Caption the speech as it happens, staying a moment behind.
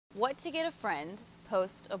What to get a friend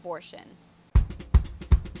post-abortion.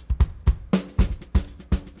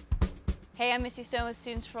 Hey, I'm Missy Stone with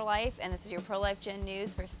Students for Life, and this is your Pro-Life Gen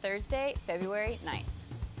News for Thursday, February 9th.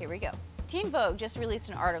 Here we go. Teen Vogue just released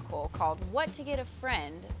an article called What to Get a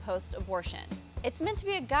Friend Post-Abortion. It's meant to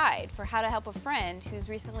be a guide for how to help a friend who's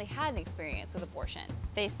recently had an experience with abortion.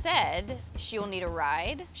 They said she will need a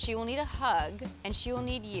ride, she will need a hug, and she will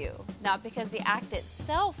need you. Not because the act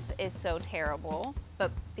itself is so terrible,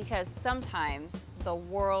 but because sometimes the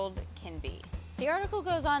world can be. The article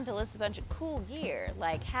goes on to list a bunch of cool gear,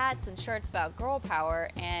 like hats and shirts about girl power,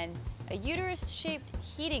 and a uterus-shaped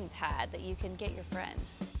heating pad that you can get your friend.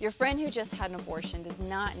 Your friend who just had an abortion does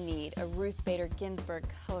not need a Ruth Bader Ginsburg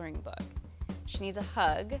coloring book. She needs a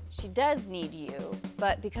hug, she does need you,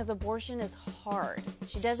 but because abortion is hard,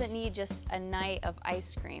 she doesn't need just a night of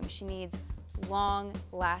ice cream, she needs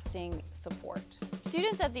long-lasting support.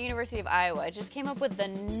 Students at the University of Iowa just came up with the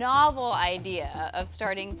novel idea of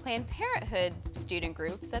starting Planned Parenthood student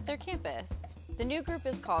groups at their campus. The new group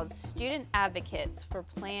is called Student Advocates for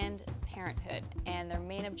Planned Parenthood, and their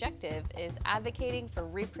main objective is advocating for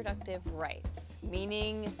reproductive rights,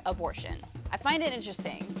 meaning abortion. I find it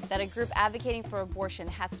interesting that a group advocating for abortion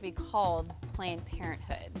has to be called Planned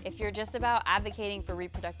Parenthood. If you're just about advocating for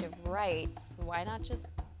reproductive rights, why not just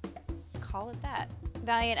call it that?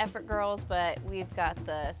 Valiant effort, girls, but we've got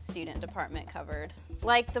the student department covered.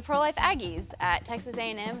 Like the pro-life Aggies at Texas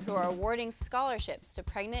A&M, who are awarding scholarships to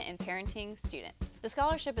pregnant and parenting students. The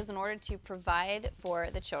scholarship is in order to provide for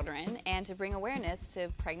the children and to bring awareness to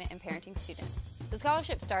pregnant and parenting students. The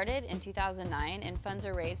scholarship started in 2009 and funds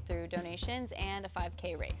are raised through donations and a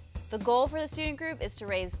 5K race. The goal for the student group is to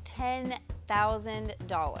raise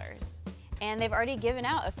 $10,000, and they've already given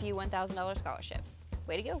out a few $1,000 scholarships.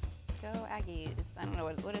 Way to go. Go Aggies. I don't know,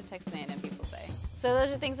 what do Texas A&M people say? So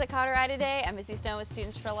those are things that caught our eye today. I'm Missy Stone with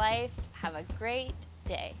Students for Life. Have a great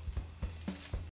day.